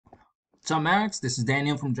What's up, Max? This is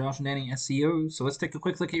Daniel from Josh and Danny SEO. So let's take a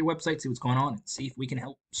quick look at your website, see what's going on, and see if we can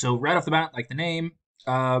help. So right off the bat, like the name,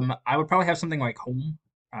 I would probably have something like home,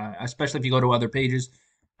 especially if you go to other pages.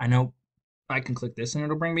 I know I can click this and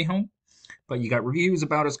it'll bring me home, but you got reviews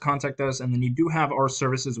about us, contact us, and then you do have our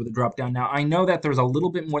services with a drop down. Now I know that there's a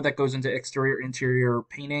little bit more that goes into exterior, interior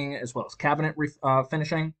painting as well as cabinet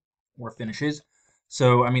finishing or finishes.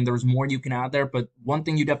 So I mean, there's more you can add there, but one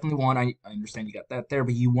thing you definitely want, I understand you got that there,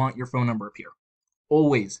 but you want your phone number up here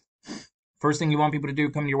always. First thing you want people to do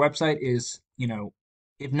come to your website is,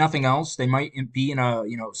 if nothing else, they might be in a,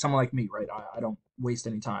 someone like me, right? I don't waste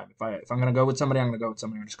any time. If I'm gonna go with somebody, I'm gonna go with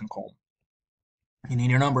somebody. I'm just gonna call them. You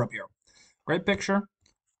need your number up here. Great picture.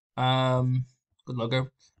 Good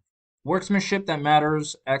logo. Workmanship that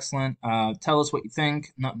matters. Excellent. Tell us what you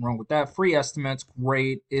think. Nothing wrong with that. Free estimates.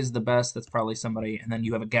 Great. Is the best. That's probably somebody. And then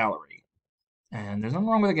you have a gallery. And there's nothing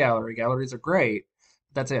wrong with a gallery. Galleries are great.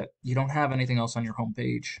 That's it. You don't have anything else on your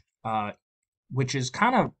homepage. Which is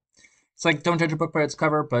kind of, it's like don't judge a book by its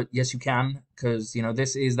cover, but yes you can, because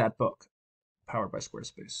this is that book, powered by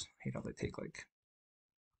Squarespace. I hate how they take like,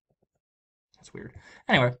 that's weird.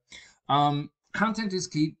 Anyway, content is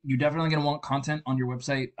key. You're definitely going to want content on your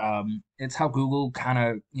website. It's how Google kind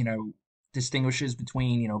of distinguishes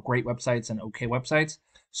between great websites and okay websites.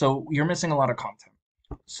 So you're missing a lot of content.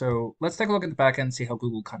 So let's take a look at the back end and see how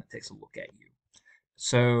Google kind of takes a look at you.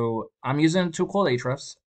 So I'm using a tool called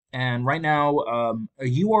Ahrefs, and right now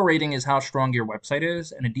a UR rating is how strong your website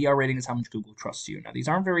is, and a DR rating is how much Google trusts you. Now these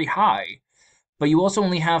aren't very high, but you also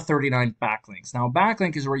only have 39 backlinks. Now a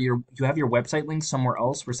backlink is where you have your website link somewhere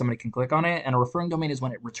else where somebody can click on it, and a referring domain is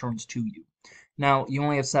when it returns to you. Now you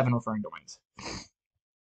only have 7 referring domains.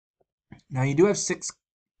 Now you do have 6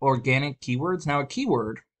 organic keywords. Now a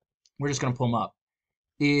keyword, we're just going to pull them up,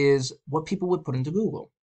 is what people would put into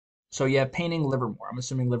Google. So you have painting Livermore. I'm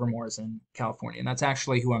assuming Livermore is in California, and that's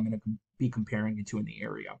actually who I'm going to be comparing it to in the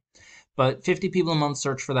area. But 50 people a month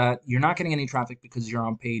search for that. You're not getting any traffic because you're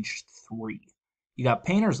on page 3. You got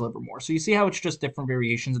painters Livermore. So you see how it's just different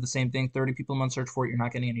variations of the same thing. 30 people a month search for it. You're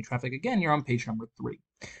not getting any traffic. Again, you're on page number 3.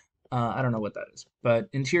 I don't know what that is. But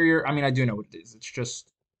interior, I mean, I do know what it is. It's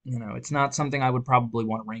just, it's not something I would probably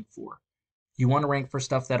want to rank for. You want to rank for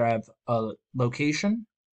stuff that have a location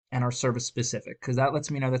and are service specific, because that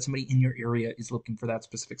lets me know that somebody in your area is looking for that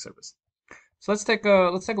specific service. So let's take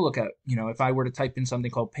a look at, if I were to type in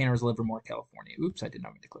something called Painters Livermore, California. Oops, I did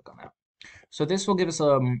not mean to click on that. So this will give us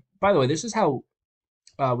by the way, this is how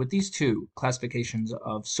with these two classifications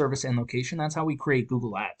of service and location, that's how we create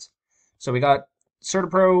Google Ads. So we got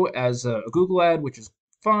CertaPro as a Google ad, which is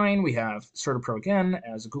fine. We have CertaPro again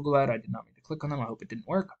as a Google ad. I did not mean to click on them. I hope it didn't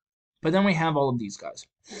work. But then we have all of these guys.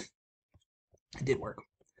 It did work.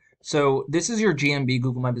 So this is your GMB,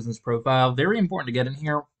 Google My Business profile. Very important to get in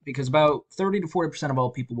here because about 30 to 40% of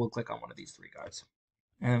all people will click on one of these 3 guys.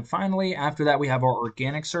 And finally, after that, we have our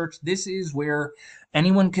organic search. This is where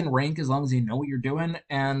anyone can rank as long as you know what you're doing.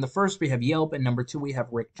 And the first, we have Yelp, and number 2, we have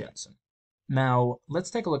Rick Jensen. Now,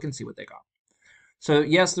 let's take a look and see what they got. So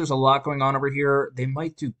yes, there's a lot going on over here. They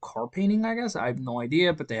might do car painting, I guess. I have no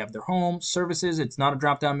idea, but they have their home services. It's not a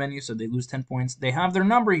drop-down menu, so they lose 10 points. They have their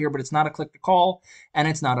number here, but it's not a click to call, and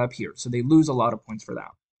it's not up here, so they lose a lot of points for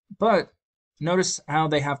that. But notice how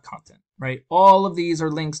they have content, right? All of these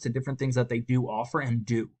are links to different things that they do offer and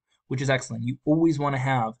do, which is excellent. You always want to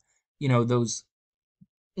have, those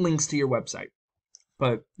links to your website.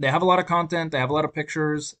 But they have a lot of content. They have a lot of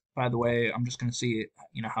pictures. By the way, I'm just going to see,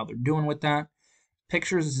 how they're doing with that.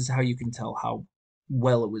 Pictures is how you can tell how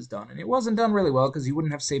well it was done. And it wasn't done really well because you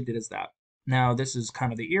wouldn't have saved it as that. Now, this is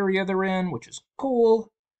kind of the area they're in, which is cool.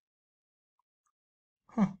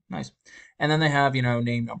 Huh, nice. And then they have,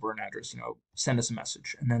 name, number, and address, send us a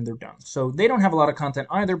message, and then they're done. So they don't have a lot of content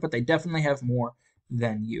either, but they definitely have more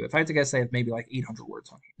than you. If I had to guess, they have maybe like 800 words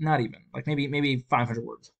on here. Not even. Like maybe 500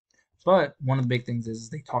 words. But one of the big things is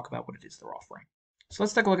they talk about what it is they're offering. So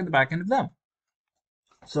let's take a look at the back end of them.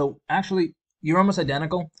 So actually, you're almost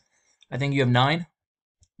identical. I think you have 9,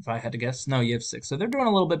 if I had to guess. No, you have 6. So they're doing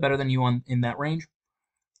a little bit better than you in that range.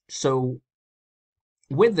 So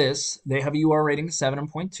with this, they have a UR rating of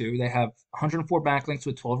 7.2. They have 104 backlinks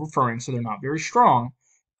with 12 referring, so they're not very strong.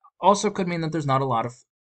 Also could mean that there's not a lot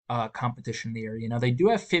of competition in the area. Now, they do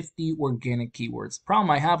have 50 organic keywords. The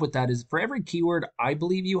problem I have with that is for every keyword I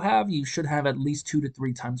believe you have, you should have at least 2 to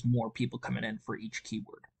 3 times more people coming in for each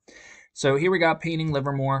keyword. So here we got painting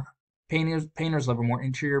Livermore, painters Livermore,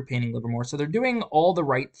 interior painting Livermore. So they're doing all the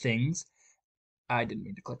right things. I didn't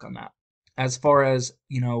mean to click on that. As far as,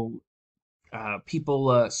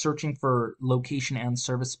 people searching for location and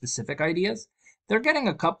service specific ideas, they're getting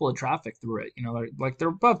a couple of traffic through it. Like they're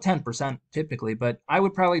above 10% typically, but I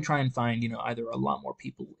would probably try and find, either a lot more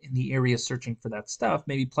people in the area searching for that stuff.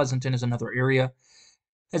 Maybe Pleasanton is another area.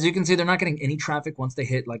 As you can see, they're not getting any traffic once they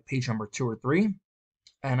hit like page number 2 or 3.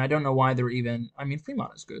 And I don't know why they're even, I mean,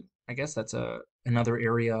 Fremont is good. I guess that's another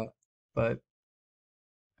area, but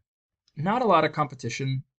not a lot of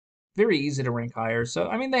competition. Very easy to rank higher. So,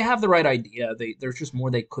 I mean, they have the right idea. There's just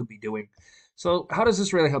more they could be doing. So, how does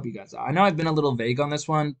this really help you guys out? I know I've been a little vague on this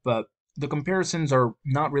one, but the comparisons are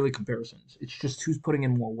not really comparisons. It's just who's putting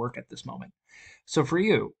in more work at this moment. So, for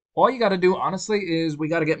you, all you got to do, honestly, is we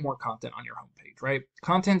got to get more content on your homepage, right?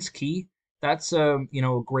 Content's key. That's a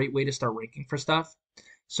great way to start ranking for stuff.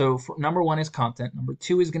 So number one is content. Number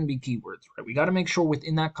two is going to be keywords, right? We got to make sure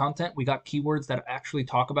within that content, we got keywords that actually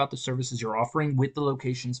talk about the services you're offering with the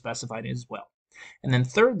location specified as well. And then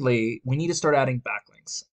thirdly, we need to start adding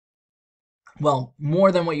backlinks. Well,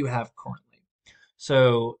 more than what you have currently.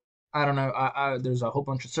 So I don't know. There's a whole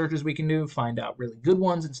bunch of searches we can do, find out really good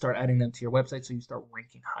ones and start adding them to your website so you start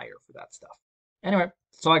ranking higher for that stuff. Anyway,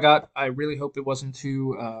 that's all I got. I really hope it wasn't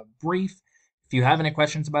too brief. If you have any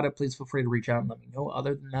questions about it, please feel free to reach out and let me know.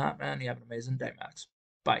 Other than that, man, you have an amazing day, Max.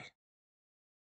 Bye.